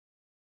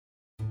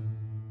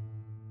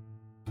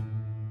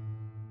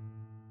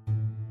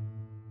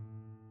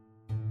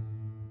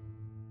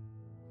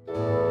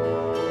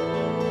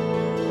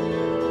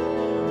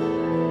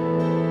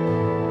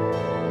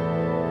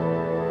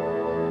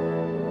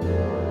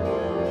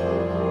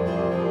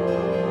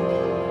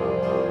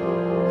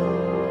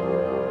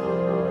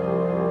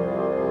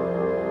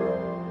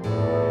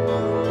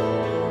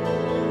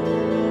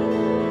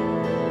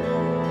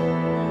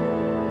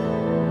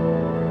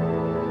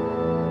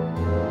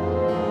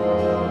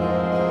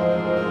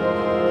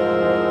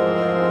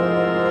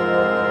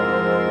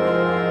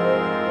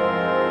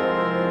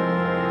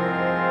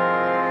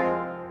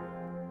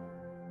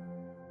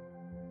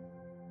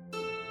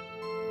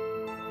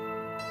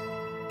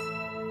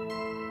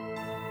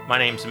My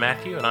name's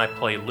Matthew, and I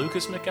play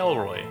Lucas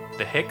McElroy,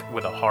 the hick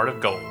with a heart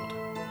of gold.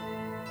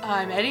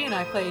 I'm Eddie, and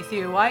I play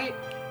Theo White,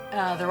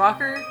 the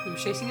rocker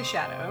who's chasing a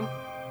shadow.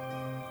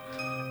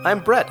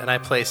 I'm Brett, and I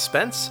play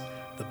Spence,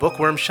 the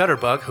bookworm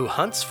shutterbug who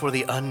hunts for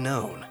the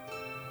unknown.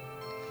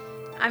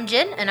 I'm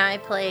Jen, and I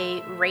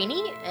play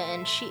Rainy,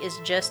 and she is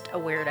just a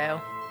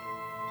weirdo.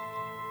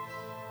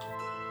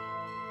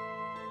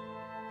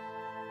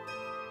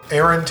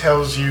 Aaron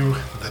tells you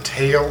the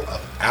tale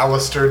of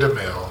Alistair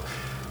DeMille.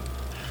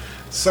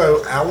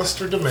 So,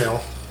 Alistair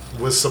DeMille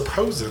was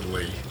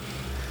supposedly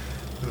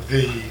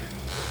the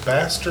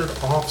bastard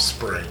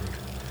offspring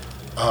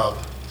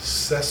of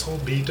Cecil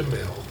B.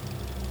 DeMille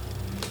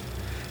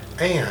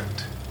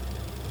and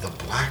the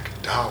Black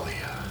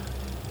Dahlia.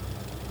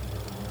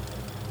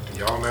 Do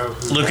y'all know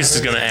who Lucas that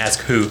is going to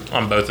ask who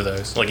on both of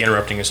those, like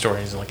interrupting his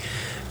story. He's like,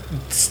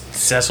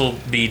 Cecil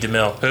B.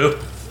 DeMille, who?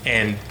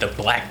 And the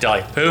Black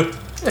Dahlia, who?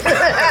 It's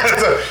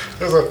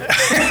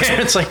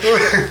like,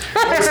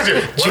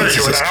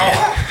 Jesus,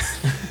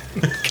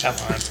 Come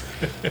on.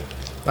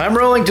 I'm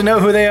rolling to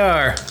know who they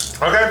are.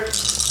 Okay.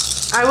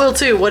 I will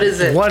too. What is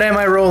it? What am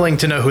I rolling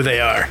to know who they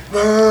are?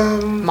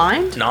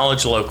 Mind?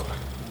 Knowledge local.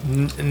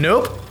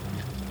 Nope.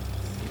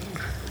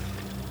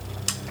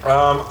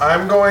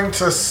 I'm going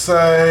to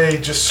say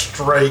just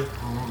straight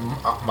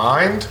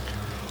mind,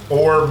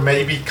 or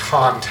maybe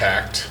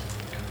contact.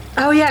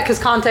 Oh yeah, because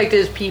contact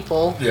is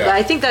people. Yeah.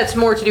 I think that's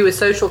more to do with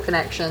social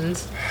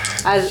connections,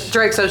 as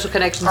direct social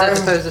connections,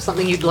 as opposed to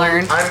something you'd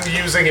learn. I'm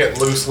using it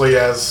loosely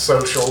as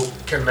social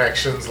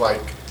connections,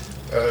 like.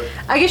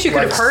 I guess you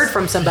could have heard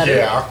from somebody.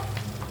 Yeah.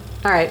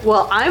 All right.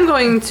 Well, I'm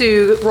going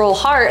to roll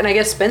heart, and I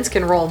guess Spence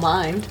can roll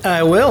mind.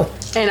 I will.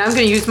 And I'm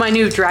going to use my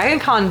new Dragon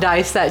Con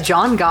dice that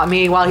John got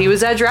me while he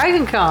was at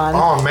Dragon Con.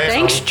 Oh, man.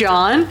 Thanks,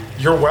 John.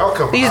 You're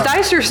welcome. These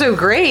dice are so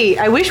great.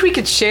 I wish we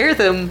could share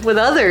them with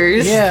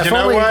others. Yeah, You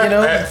know fully,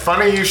 what?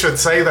 Funny you should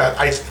say that.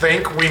 I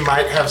think we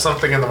might have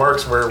something in the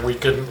works where we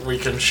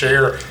can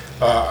share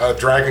a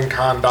Dragon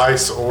Con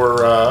dice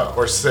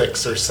or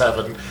 6 or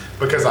 7,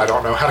 because I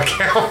don't know how to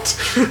count,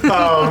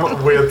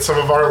 with some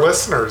of our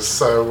listeners.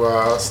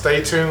 So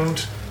stay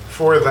tuned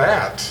for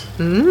that.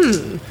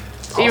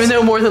 Even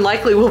though more than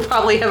likely we'll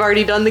probably have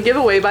already done the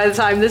giveaway by the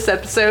time this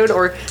episode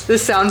or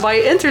this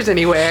soundbite enters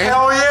anywhere.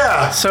 Hell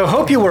yeah! So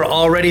hope you were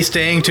already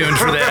staying tuned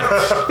for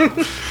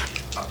that.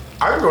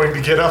 I'm going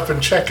to get up and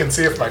check and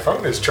see if my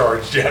phone is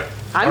charged yet.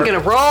 I'm going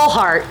to roll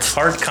heart.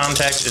 Hard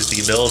contact is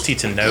the ability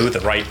to know the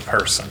right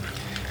person.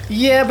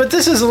 Yeah, but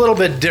this is a little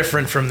bit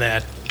different from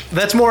that.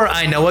 That's more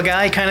I know a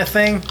guy kind of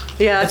thing.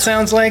 Yeah. It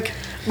sounds like.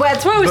 Well,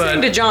 that's what I was But-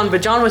 saying to John,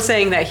 but John was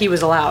saying that he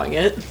was allowing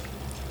it.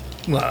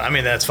 Well, I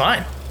mean, that's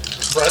fine.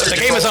 Brett, are The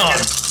you game is rolling on.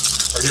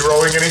 Are you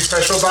rolling any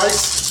special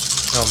dice?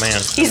 Oh,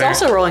 man. He's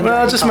also rolling. Well,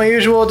 Dragon just Con. my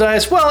usual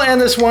dice. Well, and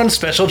this one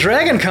special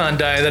Dragon Con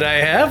die that I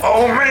have.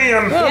 Oh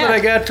man! Well, Yeah. that I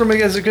got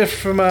as a gift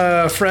from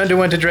a friend who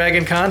went to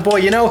Dragon Con. Boy,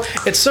 you know,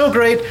 it's so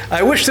great.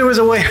 I wish there was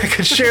a way I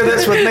could share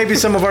this with maybe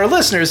some of our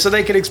listeners so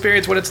they could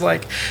experience what it's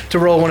like to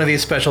roll one of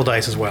these special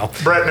dice as well.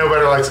 Brett,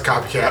 nobody likes a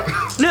copycat.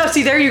 No,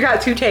 see, there you got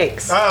 2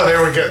 takes. Oh,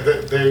 there we go.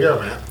 There you go,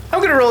 man. I'm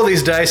going to roll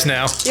these dice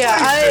now. Yeah,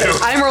 Please do.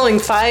 I'm rolling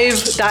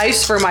 5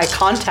 dice for my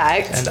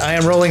contact. And I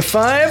am rolling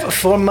 5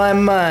 for my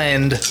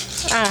mind.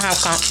 I don't have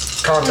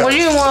Contact. What are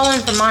you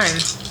rolling for mine?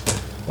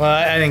 Well,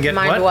 I didn't get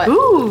Mind what?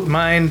 Ooh,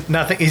 Mind,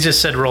 nothing. He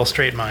just said roll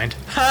straight mind.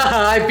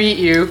 I beat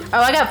you. Oh,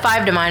 I got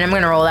 5 to mine. I'm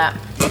going to roll that.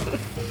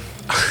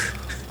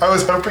 I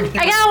was hoping.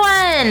 I got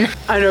 1!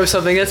 I know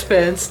something that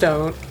Spence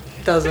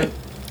doesn't.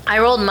 I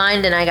rolled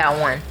mine and I got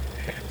 1.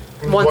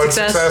 One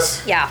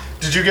success? Yeah.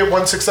 Did you get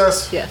 1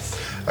 success? Yes.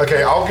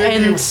 Okay, I'll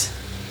give you. And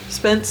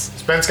Spence,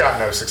 Spence got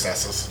no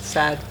successes.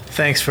 sad.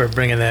 Thanks for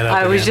bringing that up.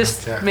 I was again.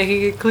 just Yeah.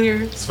 making it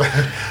clear.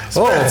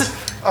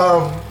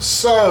 Oh,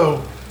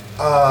 So,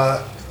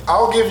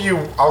 I'll give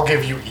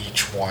you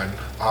each one.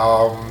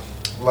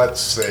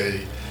 Let's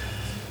see.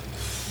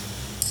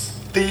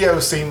 Theo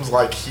seems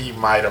like he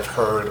might have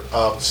heard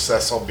of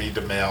Cecil B.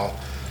 DeMille.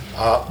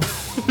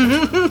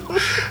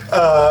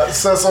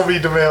 Cecil B.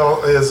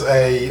 DeMille is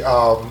a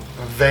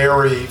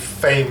very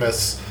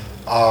famous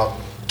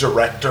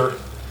director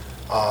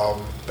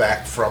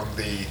back from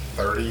the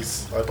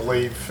 30s, I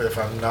believe, if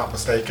I'm not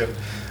mistaken.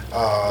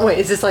 Wait,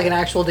 is this like an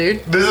actual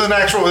dude? This is an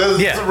actual.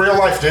 This is a real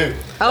life dude.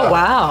 Oh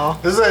wow!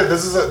 This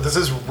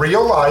is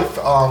real life.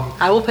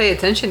 I will pay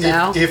attention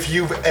now. If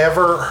you've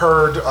ever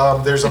heard,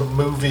 there's a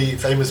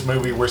famous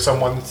movie where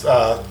someone's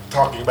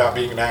talking about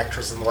being an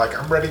actress and like,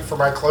 I'm ready for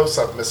my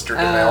close-up, Mr.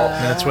 DeMille.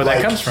 That's where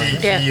that comes from.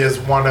 He is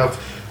one of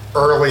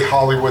early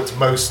Hollywood's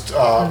most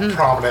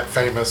prominent,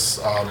 famous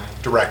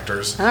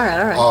directors. All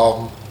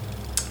right.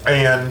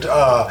 And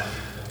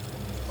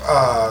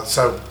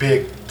so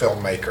big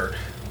filmmaker.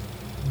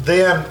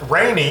 Then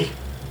Rainey,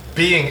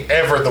 being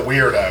ever the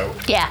weirdo,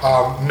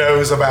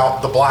 knows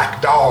about the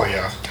Black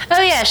Dahlia,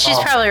 Oh yeah, she's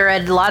probably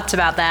read lots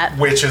about that.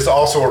 which is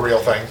also a real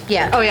thing.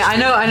 Yeah. Oh yeah, I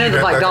know the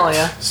Black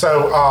Dahlia.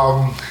 So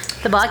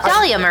The Black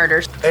Dahlia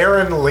murders.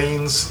 Aaron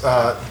leans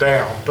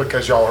down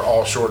because y'all are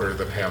all shorter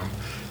than him,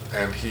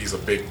 and he's a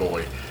big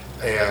boy.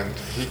 and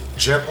he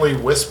gently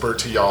whispered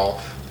to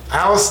y'all,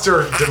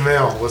 Alistair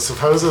DeMille was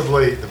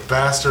supposedly the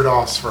bastard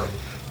offspring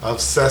of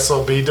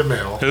Cecil B.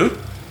 DeMille. Who?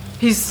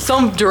 He's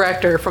some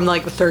director from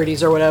like the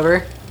 30s or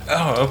whatever.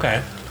 Oh,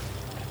 okay.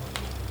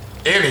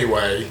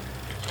 Anyway,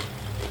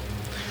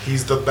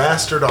 he's the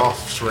bastard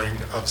offspring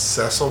of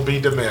Cecil B.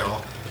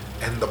 DeMille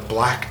and the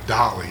Black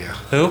Dahlia.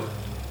 Who?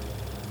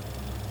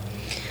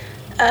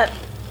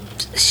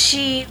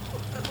 She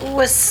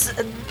was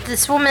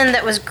this woman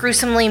that was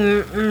gruesomely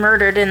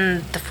murdered in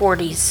the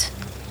 40s.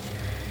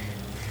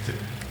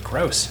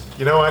 Gross.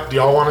 You know what? Do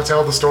y'all want to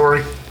tell the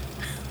story?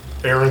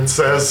 Aaron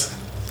says,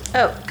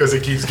 Oh, because he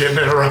keeps getting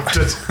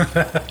interrupted.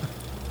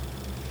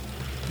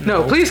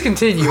 No, please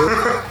continue.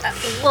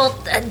 well,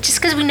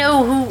 just because we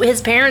know who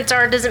his parents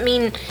are doesn't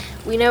mean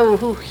we know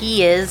who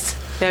he is.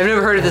 Yeah, I've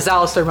never heard of this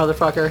Alistair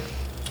motherfucker.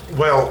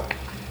 Well,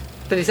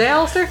 Did he say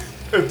Alistair?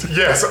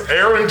 yes,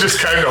 Aaron just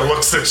kind of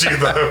looks at you,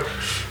 though.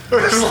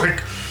 It's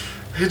like,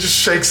 he just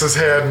shakes his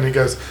head and he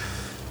goes,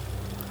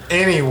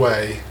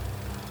 anyway,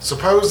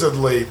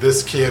 supposedly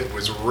this kid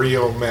was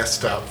real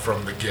messed up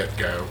from the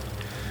get-go.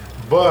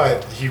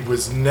 But he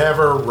was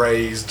never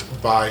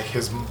raised by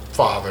his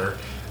father.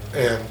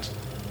 And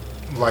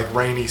like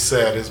Rainey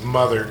said, his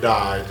mother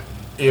died,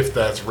 if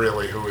that's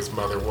really who his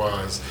mother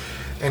was.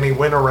 And he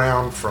went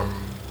around from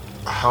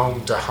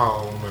home to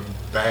home in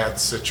bad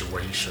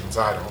situations.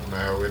 I don't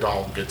know. It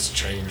all gets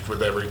changed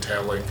with every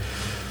telling.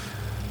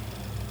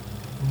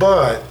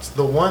 But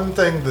the one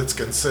thing that's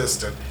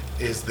consistent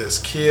is this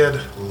kid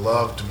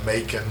loved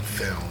making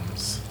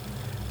films.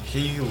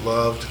 He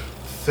loved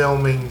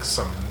filming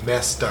some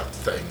messed up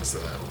things,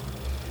 though.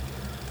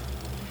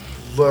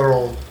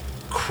 Little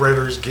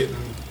critters getting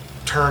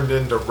turned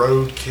into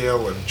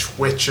roadkill and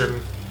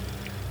twitching.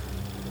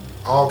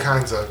 All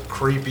kinds of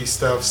creepy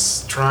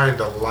stuff, trying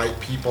to light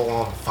people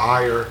on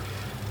fire.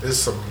 There's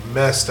some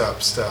messed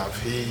up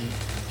stuff.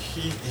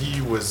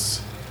 He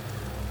was...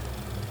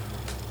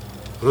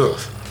 Ugh.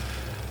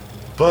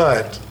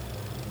 But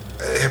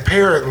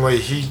apparently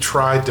he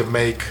tried to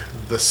make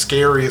the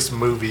scariest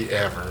movie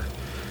ever.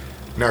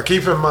 Now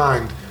keep in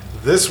mind,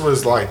 this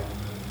was like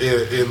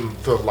in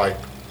the like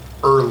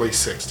early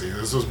 60s.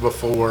 This was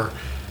before,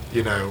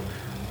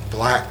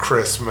 Black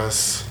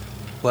Christmas.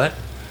 What?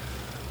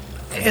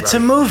 It's a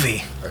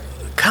movie.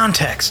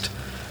 Context.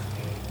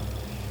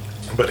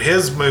 But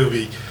his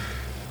movie,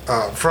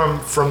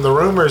 from the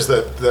rumors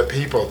that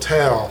people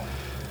tell,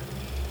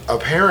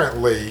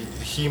 apparently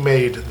he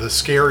made the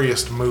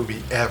scariest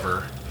movie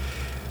ever.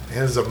 It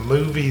is a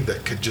movie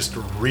that could just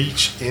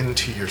reach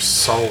into your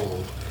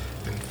soul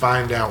and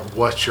find out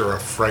what you're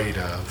afraid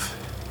of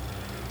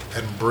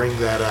and bring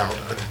that out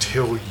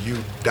until you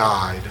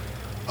died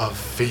of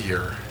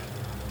fear.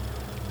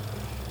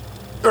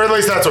 Or at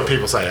least that's what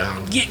people say. I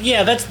don't know.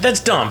 Yeah, that's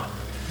dumb.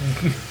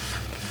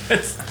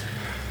 that's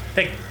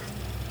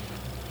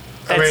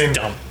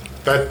dumb.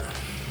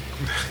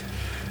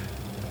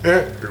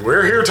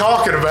 We're here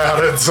talking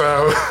about it,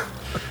 so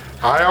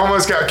I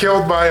almost got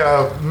killed by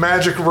a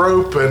magic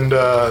rope, and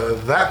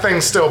that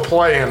thing's still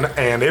playing,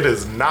 and it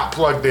is not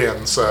plugged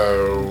in.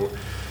 So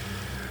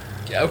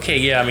Okay,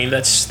 yeah, I mean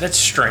that's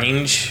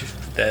strange.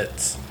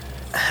 That's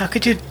How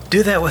could you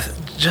do that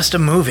with just a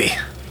movie?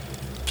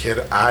 kid,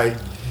 I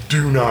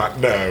do not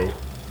know.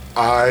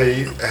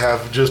 I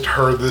have just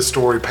heard this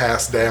story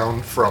passed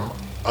down from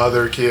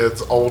other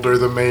kids older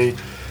than me.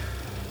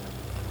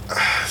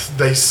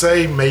 They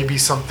say maybe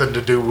something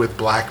to do with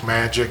black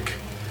magic,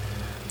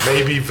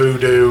 maybe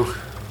voodoo,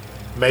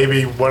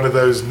 maybe one of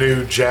those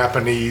new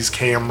Japanese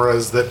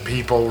cameras that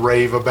people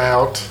rave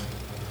about.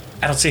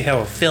 I don't see how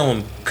a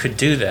film could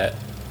do that.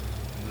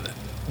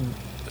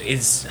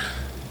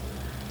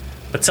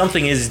 But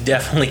something is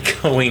definitely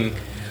going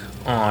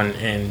on,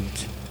 and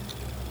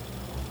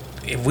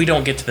if we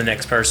don't get to the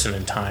next person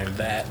in time,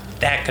 that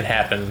could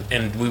happen,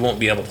 and we won't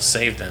be able to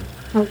save them.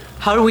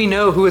 How do we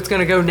know who it's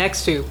going to go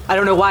next to? I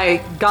don't know why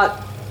it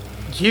got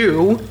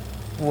you.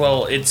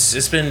 Well,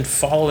 it's been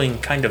following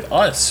kind of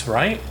us,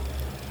 right?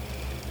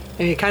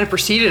 And it kind of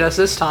preceded us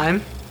this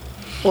time.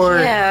 Or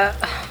Yeah.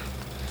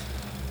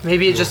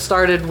 maybe it just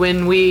started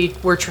when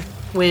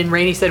when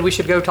Rainey said we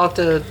should go talk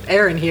to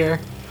Aaron here.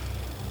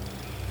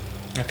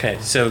 Okay,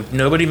 so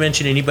nobody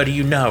mentioned anybody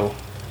you know,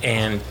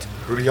 and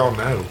Who do y'all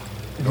know?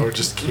 Or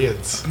just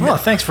kids? Well,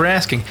 thanks for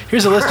asking.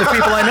 Here's a list of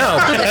people I know.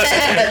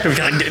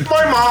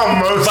 My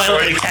mom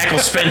violently mostly. tackle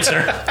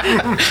Spencer.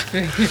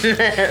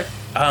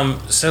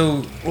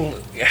 So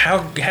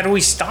how do we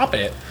stop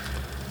it?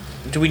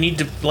 Do we need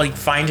to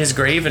find his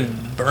grave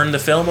and burn the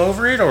film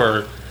over it,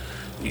 or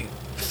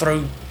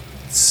throw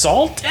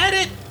salt at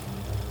it?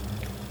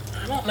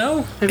 I don't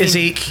know. Is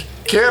he?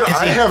 Kid,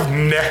 I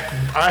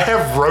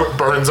have rope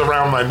burns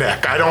around my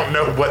neck. I don't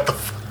know what the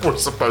fuck we're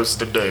supposed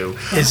to do.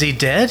 Is he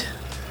dead?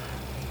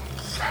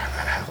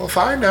 Well, if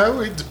I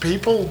know,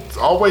 people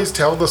always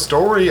tell the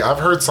story. I've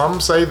heard some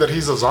say that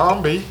he's a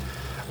zombie.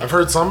 I've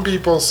heard some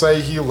people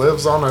say he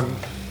lives on an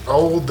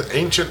old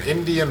ancient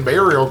Indian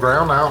burial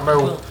ground. I don't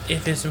know. Well,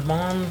 if his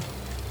mom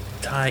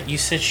died, you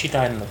said she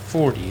died in the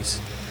 40s.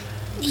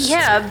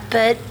 Yeah,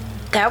 but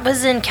that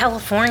was in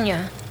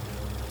California.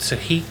 So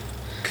he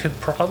could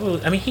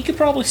probably. I mean, he could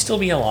probably still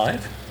be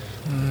alive.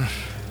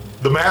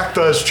 The math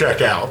does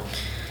check out,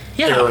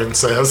 Yeah. Aaron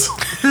says.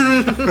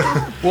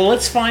 Well,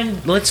 let's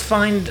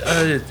find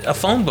a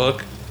phone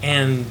book,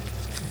 and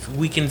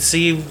we can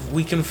see if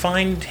we can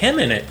find him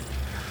in it.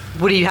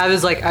 What do you have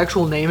his like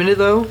actual name in it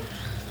though?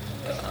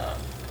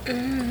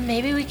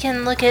 Maybe we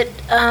can look at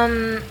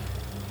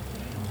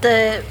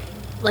the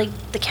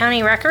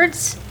county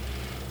records.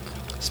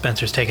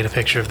 Spencer's taking a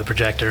picture of the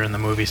projector and the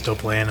movie's still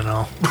playing and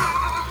all.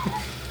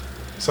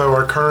 So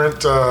our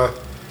current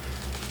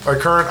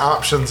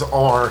options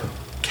are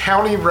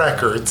county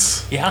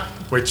records, Yeah.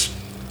 which,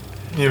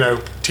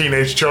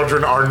 teenage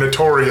children are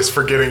notorious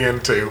for getting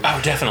into.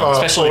 Oh, definitely,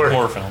 especially or-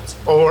 horror films.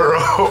 Or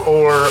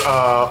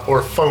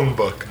phone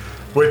book,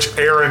 which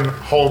Aaron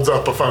holds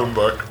up a phone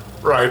book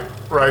right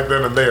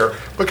then and there,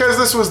 because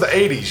this was the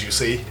 80s, you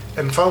see,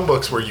 and phone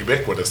books were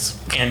ubiquitous.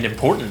 And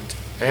important.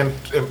 And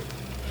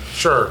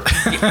sure,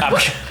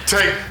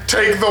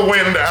 take the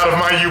wind out of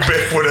my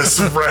ubiquitous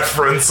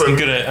reference. I'm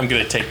And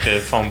gonna take the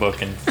phone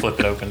book and flip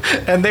it open.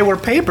 And they were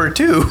paper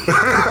too.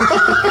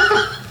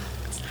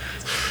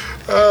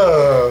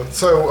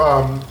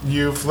 so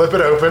you flip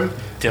it open,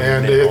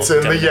 and it's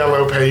in the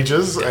yellow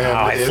pages. And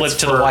I it's flipped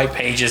to the white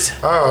pages.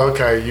 Oh,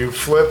 okay. You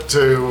flip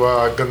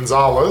to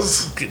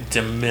Gonzalez.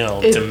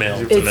 DeMille. It's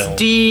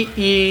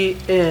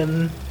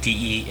DEM.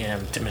 DEM.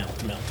 DeMille.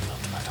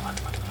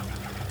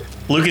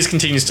 Lucas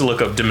continues to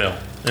look up DeMille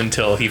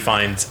until he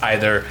finds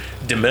either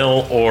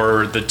DeMille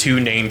or the two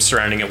names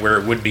surrounding it where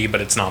it would be,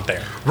 but it's not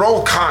there.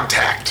 Roll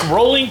contact.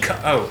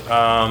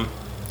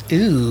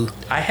 Ooh.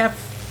 I have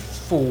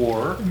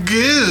 4.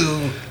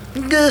 Goo.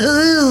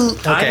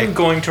 I'm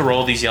going to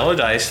roll these yellow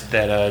dice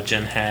that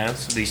Jen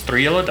has, these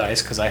 3 yellow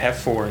dice, because I have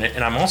 4 in it,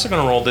 and I'm also going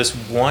to roll this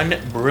one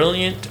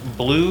brilliant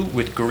blue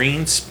with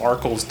green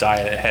sparkles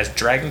die that has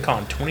Dragon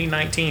Con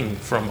 2019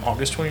 from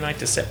August 29th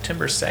to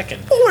September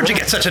 2nd. Where'd you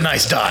get such a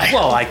nice die?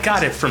 Well, I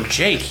got it from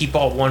Jake. He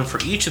bought one for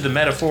each of the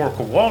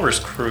Metaphorical Walrus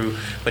crew,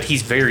 but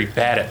he's very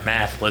bad at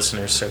math,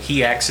 listeners, so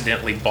he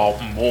accidentally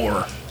bought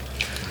more.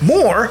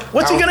 More?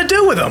 What's he gonna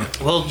do with them?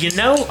 Well, I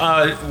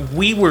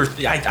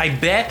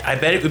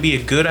bet it would be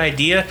a good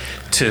idea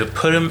to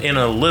put them in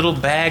a little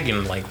bag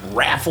and like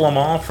raffle them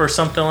off or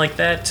something like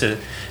that to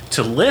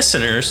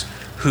listeners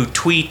who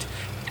tweet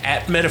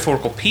at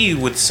Metaphorical P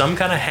with some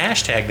kind of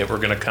hashtag that we're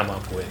going to come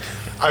up with.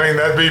 I mean,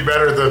 that'd be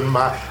better than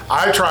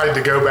I tried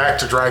to go back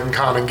to Dragon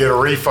Con and get a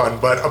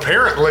refund, but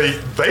apparently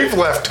they've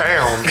left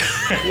town.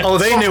 Oh,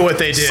 they knew what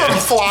they did. Some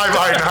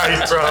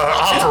fly-by-night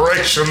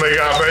operation they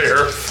got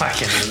there.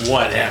 Fucking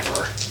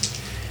whatever.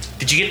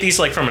 Did you get these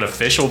like from an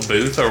official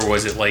booth, or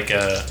was it like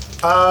a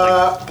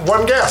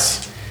One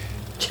guess.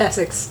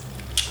 Chessex.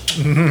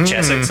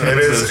 Chessex?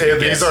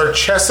 These are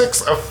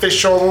Chessex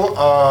official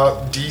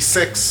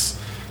D6.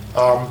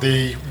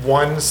 The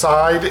one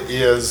side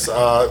is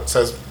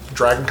says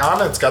Dragon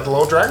Con. It's got the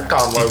little Dragon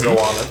Con logo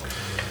on it.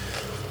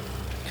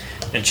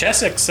 And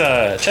Chessex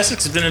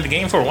has been in the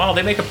game for a while.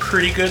 They make a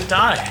pretty good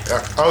die.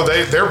 Oh,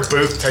 their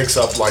booth takes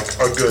up like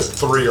a good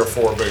 3 or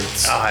 4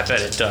 booths. Oh, I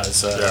bet it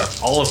does.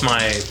 All of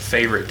my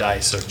favorite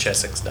dice are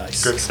Chessex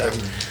dice. Good. So.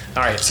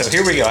 All right, so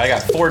here we go. I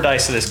got 4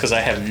 dice of this because I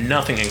have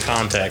nothing in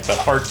contact, but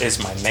heart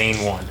is my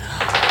main one.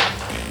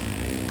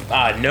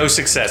 No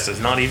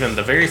successes, not even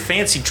the very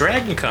fancy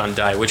Dragon Con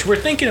die, which we're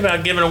thinking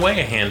about giving away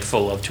a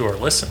handful of to our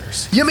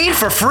listeners. You mean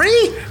for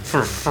free?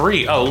 For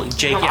free. Oh,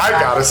 Jake, I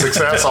got a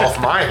success off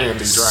my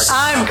handy Dragon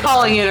I'm Con.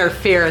 calling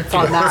interference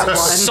on that one.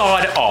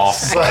 Sawed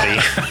off, buddy.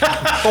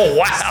 Oh,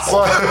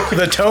 wow.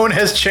 The tone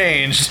has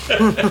changed.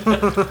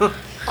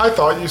 I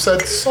thought you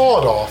said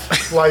sawed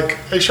off, like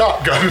a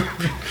shotgun.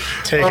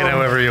 Take it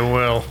however you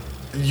will.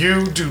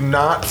 You do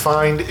not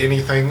find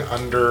anything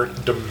under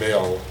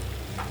DeMille.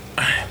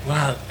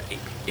 Well,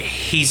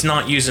 he's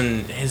not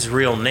using his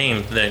real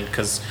name then,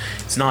 because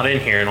it's not in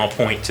here, and I'll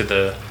point to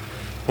the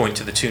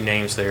 2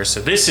 names there. So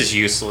this is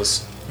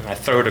useless. And I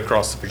throw it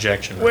across the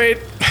projection. Wait.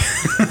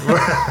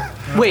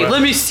 Wait,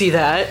 let me see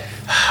that.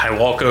 I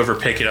walk over,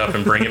 pick it up,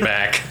 and bring it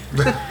back.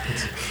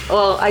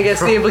 Well, I guess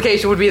the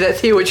implication would be that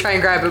Theo would try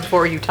and grab it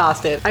before you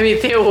tossed it. I mean,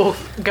 Theo will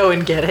go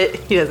and get it.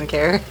 He doesn't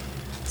care.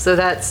 So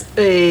that's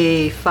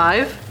a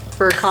 5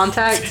 for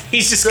contact.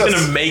 He's just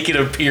gonna make it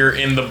appear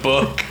in the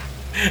book.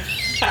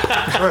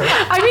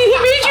 I mean, he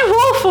made you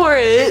roll for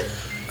it.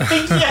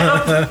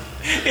 Yeah.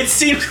 It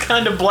seems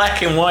kind of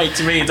black and white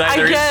to me. It's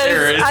either I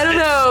guess. I don't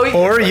know.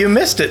 Or you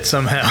missed it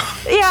somehow.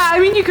 Yeah, I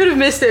mean, you could have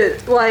missed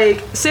it.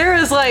 Like,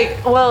 Sarah's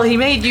like, well, he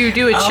made you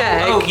do a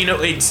check. Oh,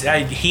 it's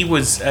he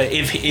was.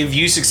 If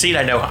you succeed,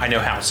 I know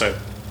how. So.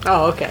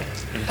 Oh, okay.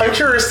 I'm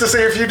curious to see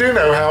if you do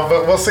know how,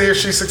 but we'll see if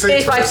she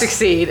succeeds. If I first.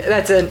 succeed,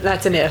 that's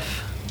an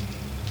if.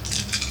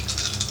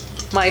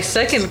 My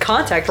second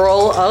contact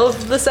roll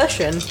of the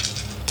session.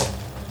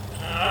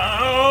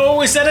 Oh,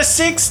 Oh, is that a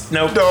 6?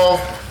 Nope.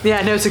 No.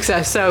 Yeah, no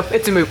success, so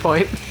it's a moot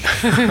point.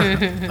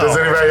 Does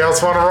anybody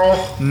else want to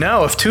roll?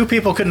 No, if two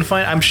people couldn't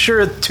find, I'm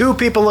sure two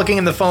people looking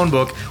in the phone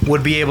book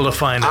would be able to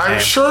find it. I'm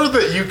sure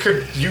that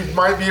you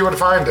might be able to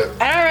find it.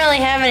 I don't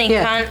really have any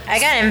Yeah. I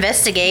gotta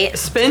investigate.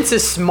 Spence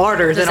is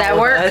smarter than that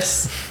all work? of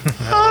us.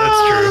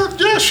 That's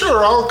true. Yeah,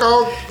 sure. I'll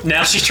go.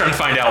 Now she's trying to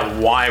find out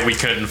why we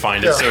couldn't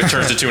find it, so it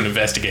turns into an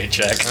investigate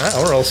check.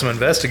 I'll roll some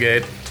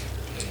investigate.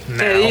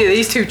 Yeah,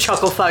 these two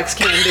chuckle fucks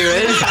can't do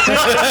it.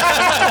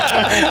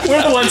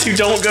 We're the ones who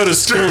don't go to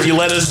school. You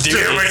let us do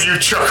Damn it. it, you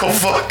chuckle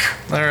fuck.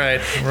 All right,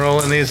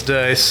 rolling these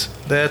dice.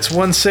 That's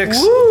 1 6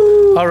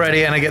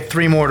 already, and I get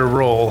 3 more to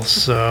roll.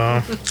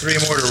 So 3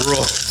 more to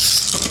roll.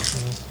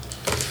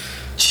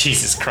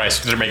 Jesus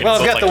Christ, they're making Well,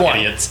 us I've look got like the one.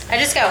 idiots. I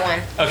just got one.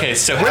 Okay,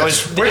 so how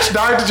is... Which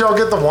die did y'all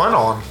get the 1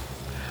 on?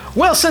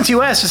 Well, since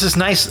you asked, this is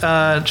nice,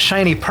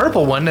 shiny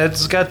purple one.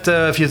 It's got,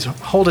 if you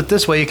hold it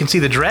this way, you can see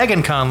the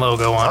Dragon Con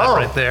logo on it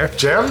right there.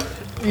 Jen?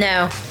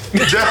 No.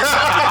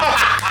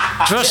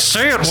 Just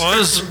say it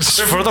was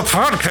for the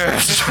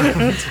podcast.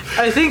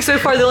 I think so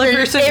far the only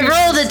person It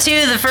rolled a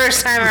 2 the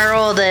first time I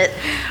rolled it.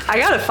 I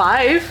got a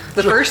 5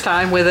 the first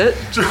time with it.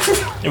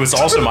 It was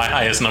also my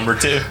highest number,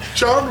 too.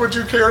 John, would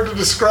you care to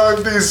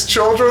describe these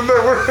children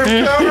that we're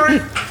encountering?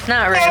 Not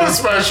Not really.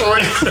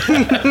 especially.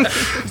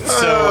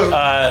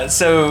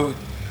 So,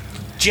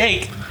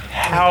 Jake,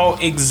 how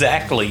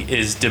exactly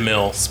is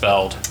DeMille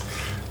spelled?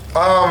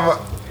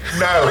 No,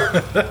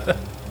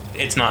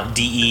 It's not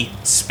DE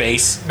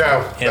space.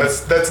 no,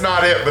 that's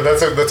not it. But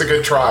that's a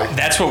good try.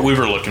 That's what we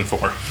were looking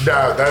for.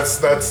 No,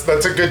 that's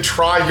a good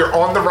try. You're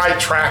on the right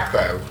track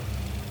though.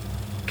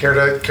 Care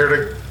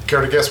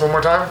to guess one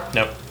more time?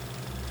 Nope.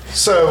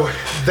 So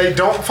they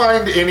don't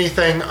find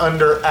anything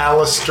under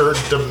Alistair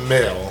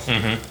DeMille.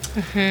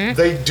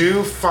 They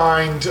do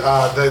find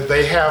that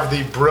they have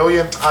the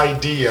brilliant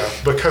idea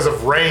because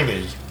of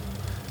Rainey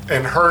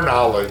and her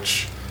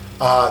knowledge.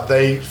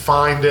 They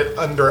find it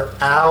under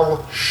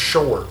Al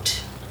Short.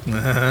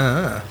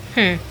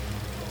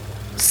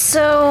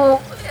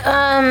 So,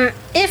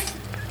 if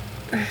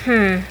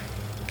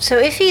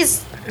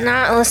he's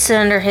not listed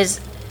under his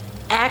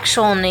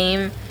actual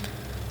name,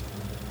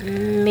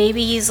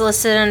 maybe he's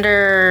listed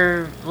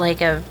under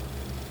like a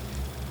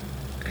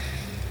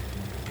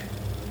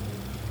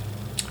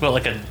Well,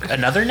 like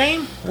another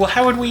name? Well,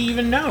 how would we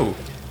even know?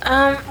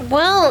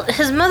 well,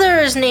 his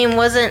mother's name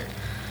wasn't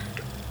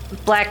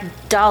Black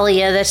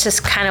Dahlia. That's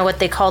just kind of what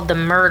they called the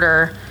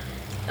murder.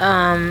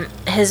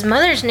 His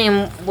mother's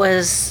name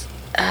was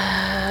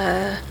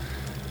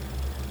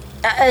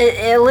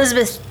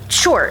Elizabeth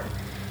Short.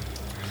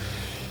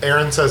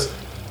 Aaron says,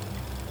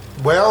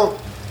 well,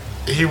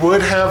 he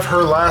would have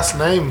her last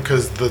name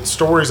because the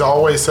stories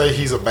always say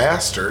he's a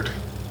bastard.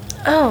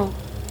 Oh.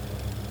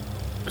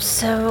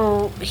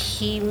 So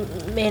he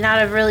may not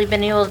have really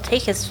been able to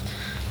take his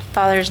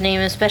father's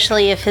name,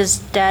 especially if his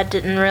dad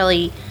didn't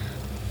really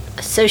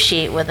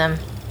associate with him.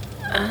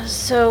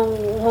 So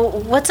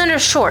what's under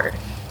Short?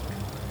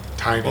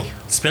 Tiny.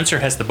 Spencer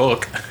has the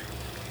book.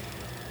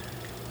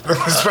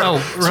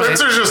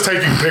 Spencer's just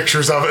taking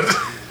pictures of it.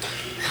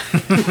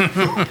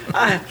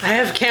 I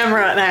have a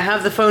camera and I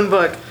have the phone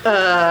book.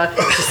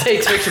 Just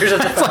takes pictures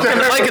of the phone.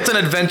 Like it's an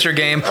adventure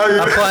game.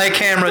 Apply a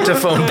camera to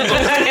phone book. No,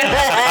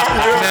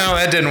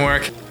 that didn't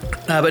work.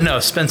 But no,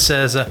 Spence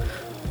says,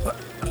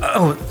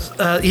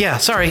 yeah,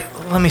 sorry,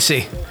 let me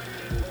see.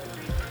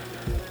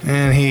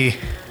 And he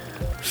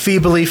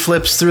feebly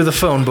flips through the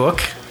phone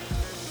book.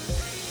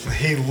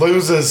 He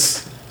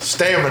loses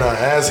stamina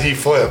as he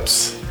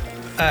flips.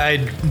 I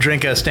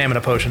drink a stamina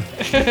potion.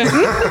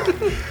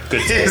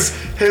 Good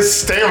His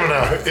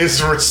stamina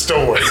is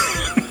restored.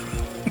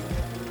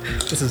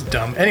 This is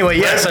dumb. Anyway,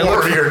 yes, I That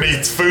look. warrior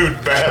needs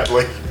food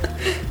badly.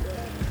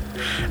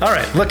 All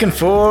right, looking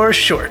for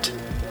Short.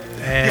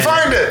 And, You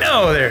find it!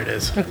 Oh, there it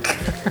is.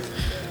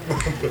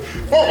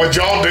 What would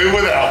y'all do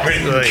without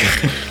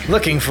me?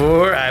 Looking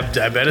for, I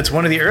bet it's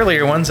one of the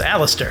earlier ones,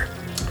 Alistair.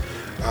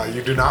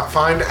 You do not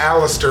find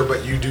Alistair,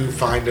 but you do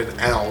find an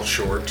Al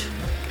Short.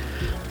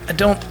 I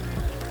don't.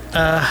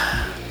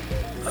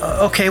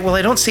 Okay, well,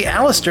 I don't see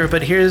Alistair,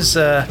 but here's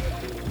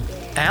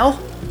Al.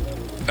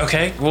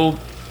 Okay, well,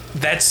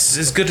 that's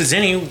as good as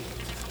any.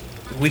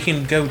 We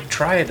can go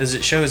try it. Does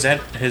it show his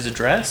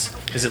address?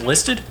 Is it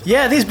listed?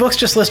 Yeah, these books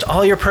just list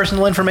all your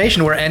personal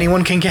information where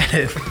anyone can get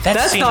it.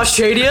 That's not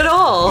shady at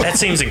all. That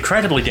seems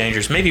incredibly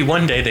dangerous. Maybe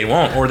one day they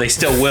won't, or they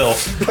still will.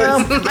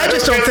 I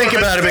just don't think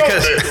about it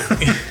because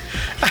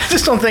I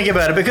just don't think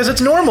about it because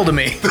it's normal to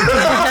me.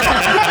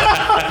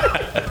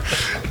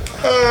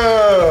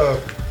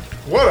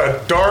 What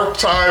a dark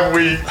time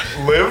we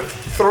lived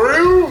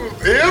through,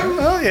 in,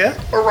 Oh yeah.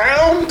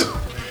 around.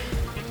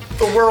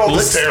 The world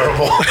is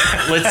terrible.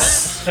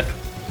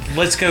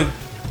 Let's go.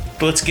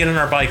 Let's get on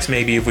our bikes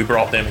maybe if we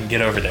brought them and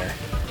get over there.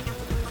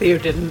 Theo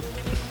didn't.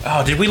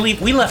 Oh, did we leave?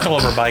 We left all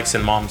of our bikes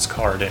in Mom's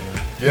car, didn't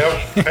we?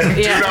 Yep, and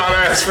Yeah. do not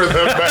ask for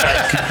them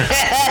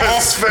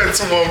back.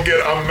 Spence will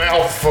get a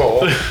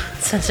mouthful.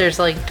 Since there's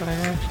like,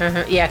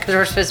 yeah, because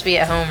we're supposed to be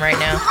at home right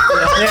now.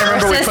 Yeah,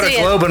 remember we Supposed put to a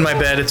be globe in my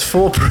bed. It's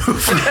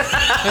foolproof.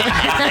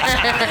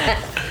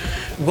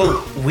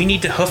 Well, we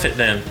need to hoof it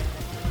then.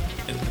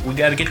 We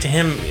got to get to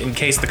him in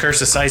case the curse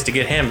decides to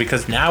get him,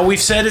 because now we've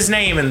said his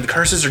name and the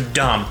curses are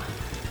dumb.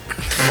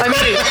 I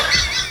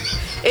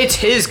mean, it's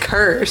his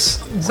curse.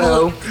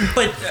 So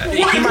But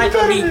he might.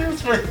 I mean,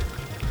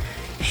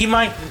 he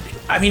might.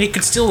 I mean, it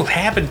could still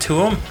happen to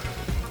him.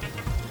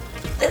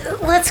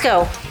 Let's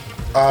go.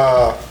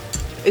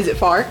 is it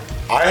far?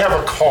 I have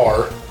a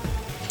car.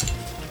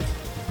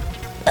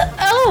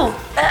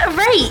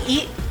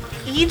 Right.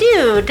 You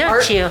do,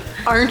 don't you?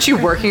 Aren't you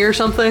working or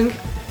something?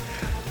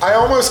 I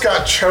almost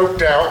got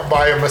choked out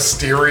by a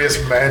mysterious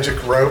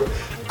magic rope.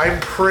 I'm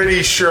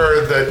pretty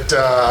sure that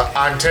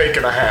I'm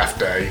taking a half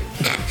day.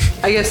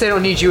 I guess they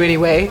don't need you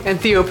anyway. And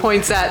Theo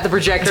points at the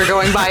projector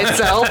going by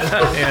itself.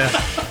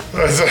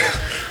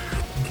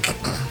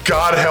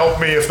 God help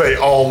me if they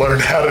all learn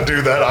how to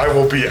do that. I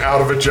will be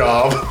out of a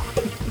job.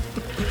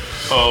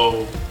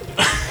 Oh.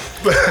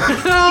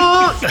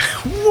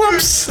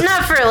 Whoops.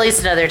 Not for at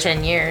least another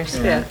 10 years.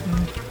 Yeah.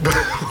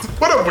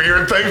 What a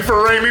weird thing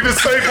for Rainy to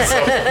say to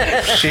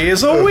someone. She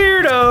is a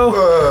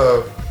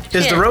weirdo.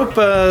 Is the Yeah. rope?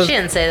 She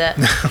didn't say that.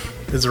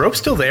 Is the rope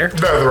still there?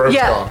 No, the rope's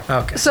Yeah.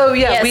 gone. Okay. So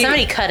Yeah, we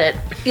somebody cut it.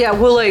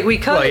 well we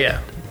cut. Well, yeah.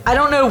 I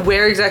don't know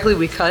where exactly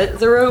we cut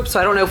the rope, so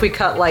I don't know if we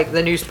cut like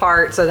the noose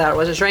part so that it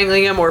wasn't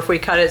strangling him, or if we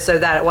cut it so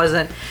that it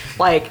wasn't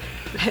like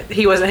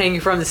he wasn't hanging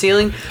from the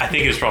ceiling. I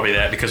think it was probably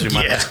that, because we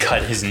might Yeah. just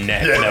cut his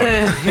neck. Yeah.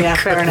 No. Yeah,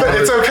 fair But enough.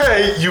 it's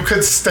okay. You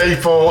could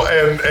staple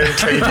and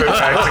tape it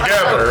back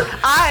together.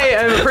 I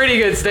am a pretty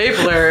good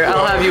stapler.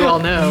 I'll have you all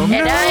know.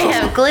 And I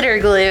have glitter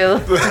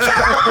glue.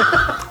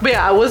 But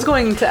yeah, I was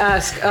going to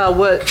ask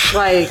what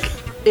like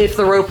if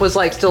the rope was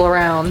like still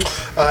around.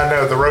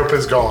 No, the rope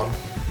is gone.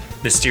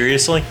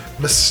 Mysteriously?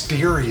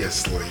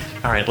 Mysteriously.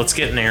 All right, let's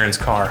get in Aaron's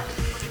car.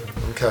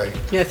 Okay.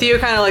 Yeah, Theo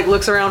kind of like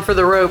looks around for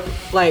the rope,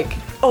 like,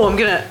 oh, I'm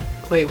gonna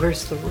wait.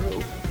 Where's the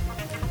rope?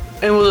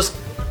 And we'll just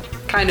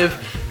kind of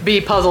be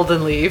puzzled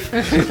and leave.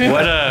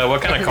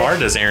 What kind of car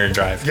does Aaron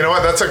drive? You know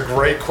what? That's a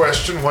great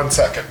question. 1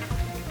 second.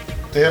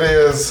 It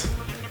is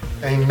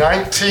a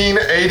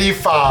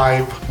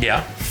 1985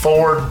 Yeah.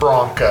 Ford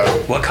Bronco.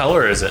 What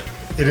color is it?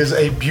 It is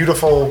a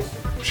beautiful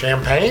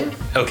champagne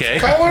Okay.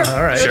 color.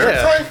 All right, Is that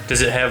yeah. right?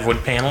 Does it have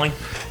wood paneling?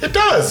 It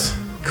does.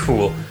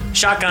 Cool.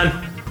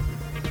 Shotgun.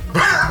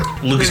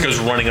 Lucas goes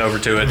running over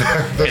to it, and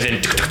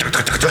then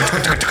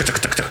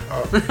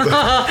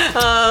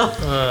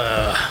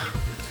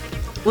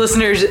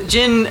Listeners,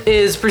 Jin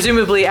is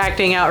presumably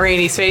acting out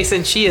Rainy's face,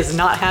 and she is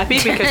not happy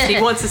because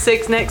she wants to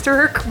sit next to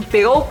her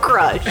big old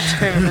crush.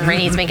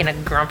 Rainey's making a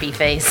grumpy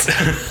face.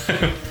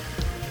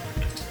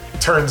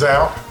 Turns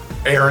out,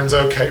 Aaron's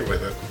okay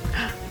with it.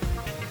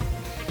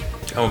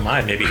 oh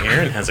my, maybe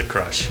Aaron has a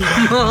crush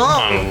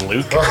on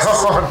Lucas.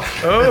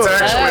 It's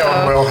actually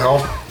on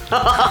Wilhelm.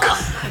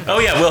 Oh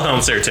yeah,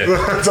 Wilhelm's there too.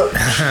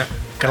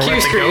 Gonna Cue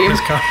let the goat in his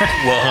car.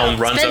 Wilhelm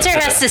runs Spencer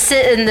up has to to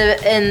sit in the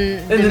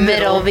the middle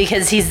middle.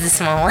 because he's the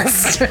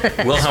smallest.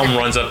 the, Wilhelm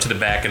runs up to the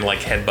back and like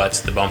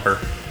headbutts the bumper.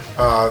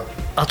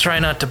 I'll try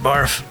not to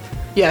barf.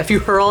 Yeah, if you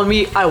hurl on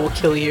me, I will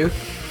kill you.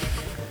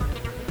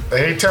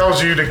 And he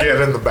tells you to get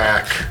in the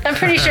back. I'm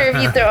pretty sure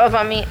if you throw up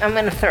on me, I'm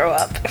gonna throw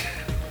up.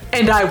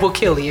 And I will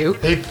kill you.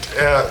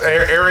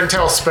 Aaron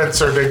tells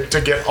Spencer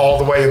to get all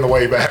the way in the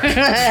way back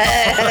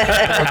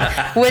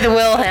With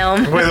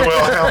Wilhelm. with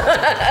Wilhelm.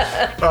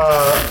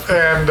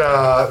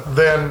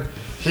 Then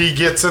he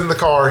gets in the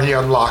car. He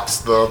unlocks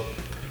the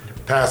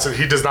passive.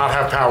 He does not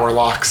have power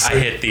locks. I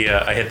hit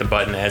the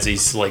button as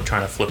he's like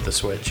trying to flip the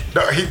switch.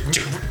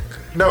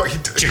 No, he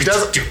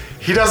doesn't.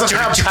 He doesn't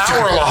have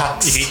power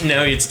locks.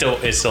 No, it still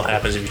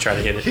happens if you try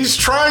to hit it. He's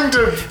trying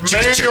to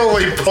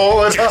manually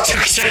pull it up.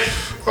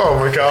 Oh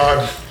my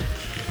god.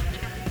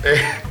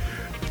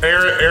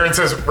 Aaron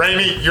says,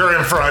 Rainy, you're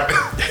in front.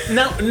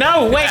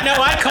 No, wait, no,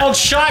 I called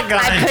shotgun.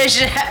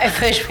 I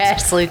push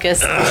past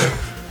Lucas.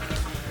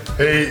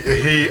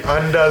 He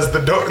undoes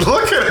the door.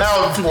 Look at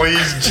how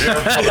pleased Jim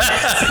is.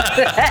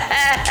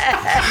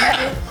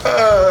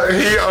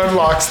 He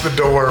unlocks the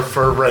door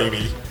for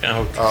Rainy.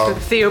 Oh,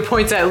 Theo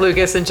points at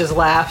Lucas and just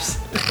laughs.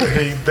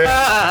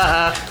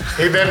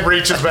 He then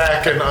reaches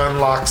back and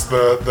unlocks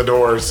the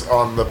doors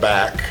on the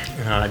back.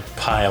 I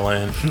pile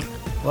in.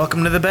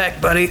 Welcome to the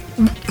back, buddy.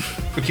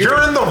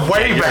 You're in the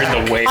way You're back.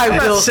 in the way. I I'm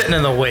will. not sitting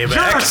in the way You're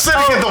back.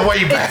 sitting in the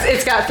way back.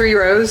 It's got 3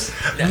 rows.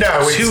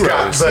 No, Two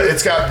rows.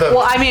 it's got the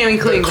Well, I mean,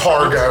 including the the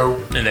front. cargo.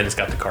 And then it's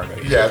got the cargo.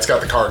 Yeah, it's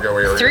got the cargo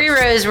area. 3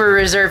 rows were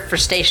reserved for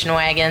station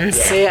wagons.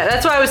 Yeah,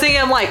 that's why I was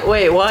thinking. I'm like,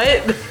 wait,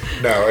 what?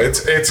 No,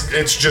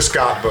 it's just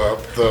got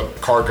the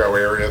cargo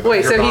area. that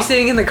Wait, you're so not- he's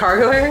sitting in the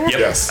cargo area? Yep.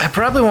 Yes. I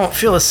probably won't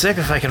feel as sick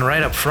if I can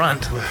ride up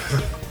front.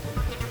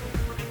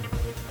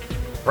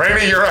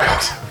 Rainy, you're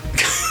out.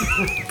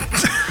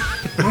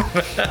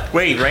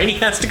 Wait, Rainy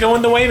has to go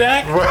in the way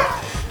back?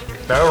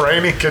 No,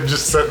 Rainy can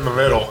just sit in the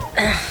middle.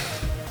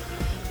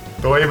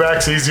 The way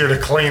back's easier to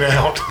clean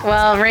out.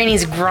 Well,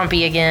 Rainey's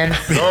grumpy again.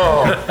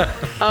 Oh,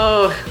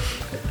 Oh,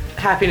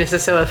 Happiness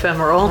is so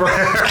ephemeral. Theo,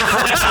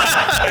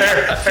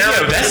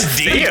 that's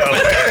Theo.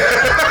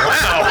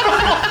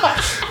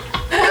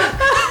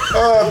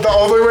 The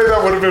only way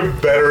that would have been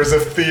better is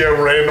if Theo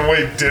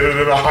randomly did it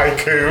in a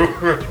haiku.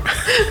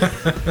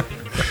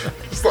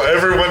 So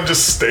everyone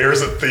just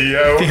stares at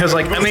Theo. Theo's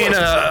like,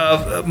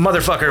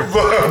 motherfucker.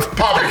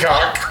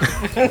 Poppycock.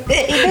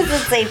 He doesn't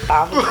say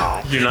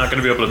poppycock. You're not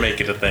going to be able to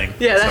make it a thing.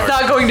 Yeah, that's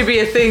not going to be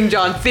a thing,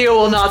 John. Theo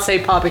will not say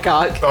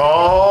poppycock.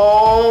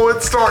 Oh,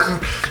 it's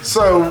starting.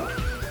 So,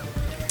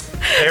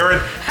 Aaron.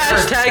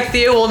 Hashtag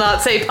Theo will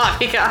not say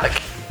poppycock.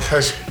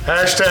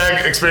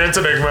 Hashtag experience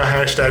enigma.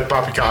 Hashtag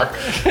poppycock.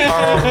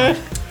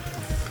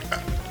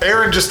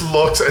 Aaron just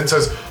looks and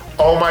says,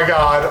 "Oh my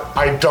God,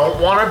 I don't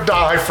want to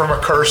die from a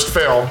cursed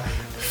film.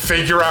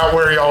 Figure out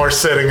where y'all are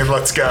sitting and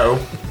let's go."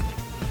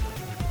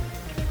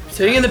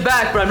 Sitting in the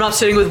back, but I'm not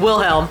sitting with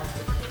Wilhelm.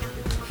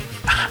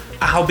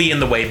 I'll be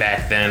in the way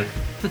back then.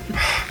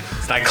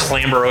 I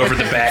clamber over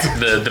the back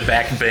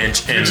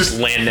bench and just-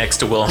 land next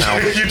to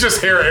Wilhelm. You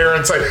just hear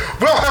Aaron say,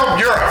 "Wilhelm,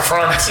 you're up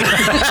front."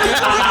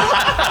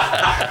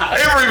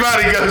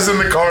 Everybody goes in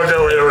the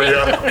cargo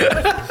area.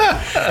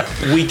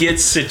 We get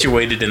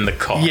situated in the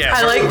car. Yeah.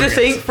 I like to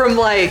think from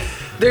like,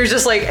 there's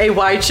just like a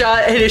wide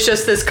shot and it's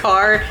just this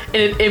car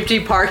in an empty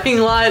parking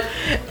lot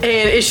and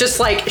it's just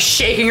like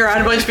shaking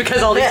around a bunch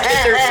because all these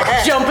kids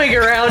are jumping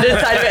around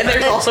inside of it and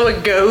there's also a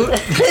goat.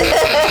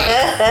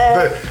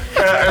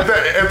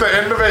 At the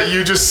end of it,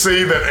 you just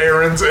see that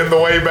Aaron's in the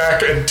way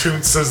back and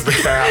Toonces the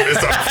cat is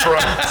up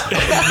front.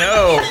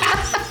 No.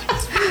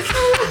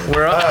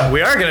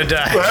 We are gonna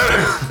die.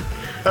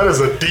 That is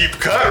a deep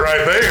cut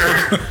right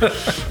there.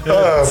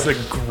 That's a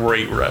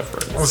great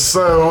reference.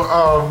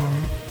 So,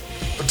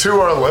 to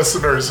our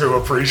listeners who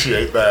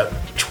appreciate that,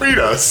 tweet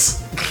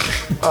us.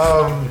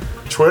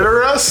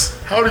 Twitter us?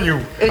 How do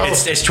you...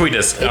 It's tweet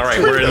us. All right,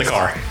 we're in the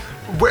car.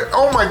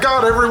 Oh my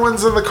God,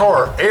 everyone's in the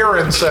car.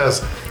 Aaron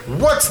says,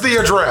 "What's the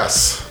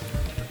address?"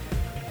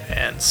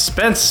 And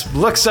Spence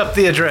looks up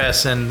the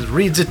address and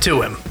reads it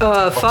to him.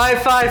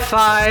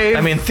 555.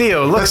 I mean,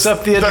 Theo looks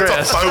up the That's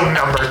address. a phone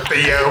number,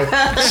 Theo.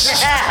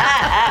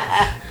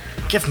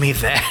 Give me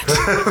that.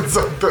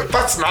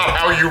 That's not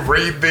how you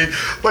read the...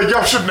 Like,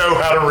 y'all should know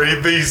how to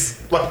read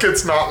these. Like,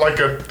 it's not like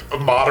a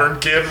modern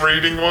kid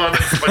reading one.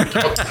 It's like,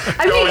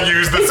 y'all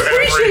use this it's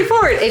pretty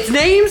straightforward. It's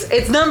names,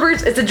 it's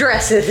numbers, it's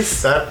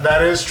addresses.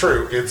 That is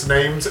true. It's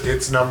names,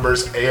 it's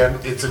numbers, and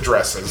it's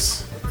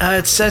addresses.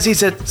 It says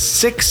he's at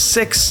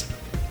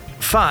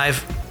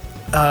 665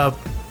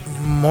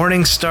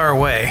 Morning Star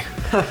Way.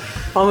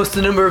 Almost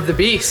the number of the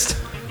beast.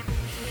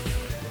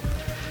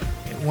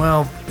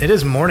 Well, it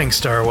is Morning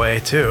Star Way,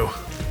 too.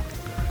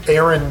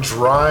 Aaron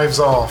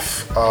drives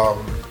off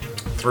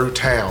through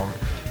town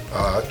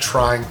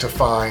trying to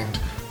find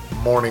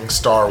Morning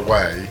Star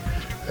Way,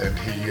 and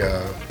he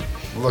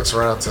looks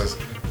around and says,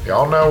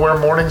 "Y'all know where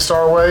Morning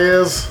Star Way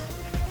is?"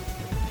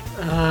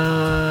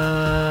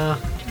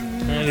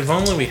 If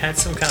only we had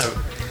some kind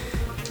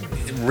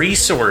of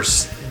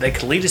resource that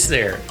could lead us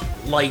there.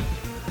 Like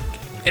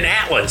an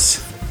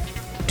atlas.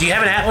 Do you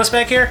have an atlas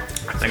back here?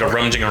 I go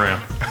rummaging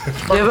around.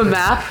 Do you have a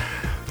map?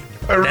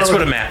 That's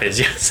what a map is,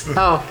 yes.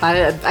 Oh,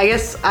 I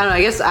guess, I don't know,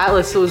 I guess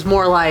Atlas was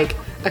more like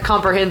a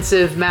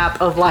comprehensive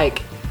map of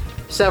like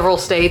several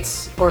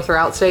states or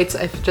throughout states.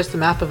 If just a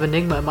map of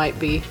Enigma might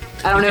be.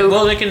 I don't know.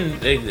 Well,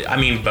 I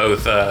mean,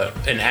 both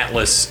an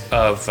atlas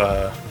of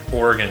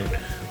Oregon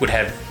would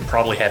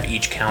probably have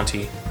each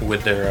county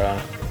with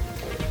their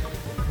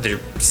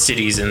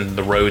cities and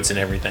the roads and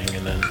everything,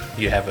 and then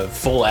you have a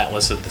full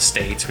atlas of the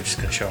states, which is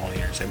going to show all the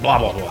areas. Blah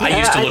blah blah.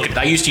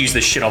 I used to use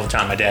this shit all the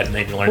time. My dad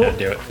made me learn how to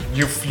do it.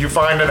 You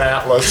find an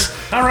atlas,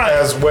 All right.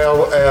 as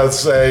well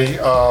as a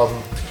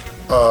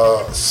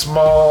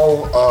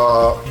small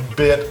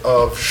bit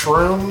of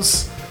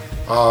shrooms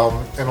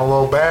in a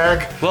little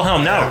bag,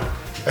 Wilhelm, no.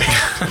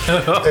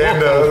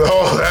 and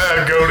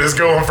that goat is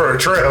going for a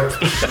trip.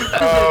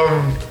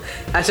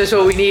 That's just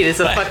what we need is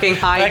a fucking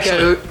high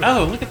Actually, goat.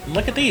 oh,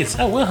 look at these.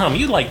 Oh, Wilhelm,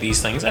 you like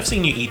these things. I've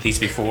seen you eat these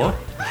before.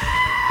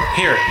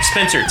 Here,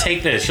 Spencer,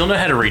 take this. You'll know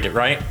how to read it,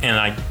 right? And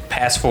I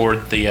pass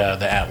forward the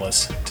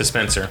atlas to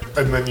Spencer.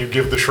 And then you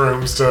give the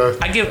shrooms to...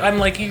 I'm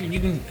like, you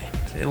can.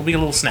 It'll be a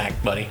little snack,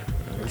 buddy,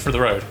 for the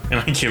road.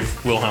 And I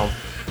give Wilhelm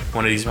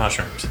one of these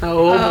mushrooms.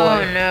 Oh boy.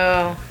 Oh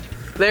no.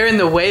 They're in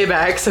the way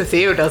back so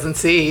Theo doesn't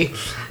see.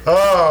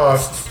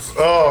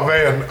 Oh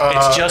man.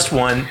 It's just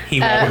one. He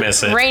won't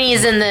miss it.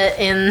 Rainy's in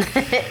the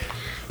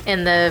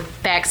in the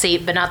back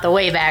seat, but not the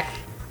way back,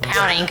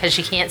 counting because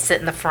she can't sit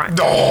in the front.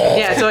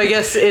 Yeah, so I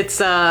guess it's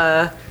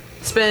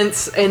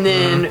Spence and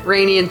then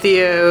Rainy and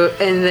Theo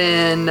and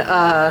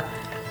then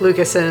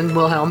Lucas and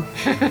Wilhelm.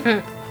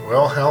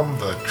 Wilhelm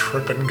the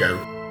tripping goat.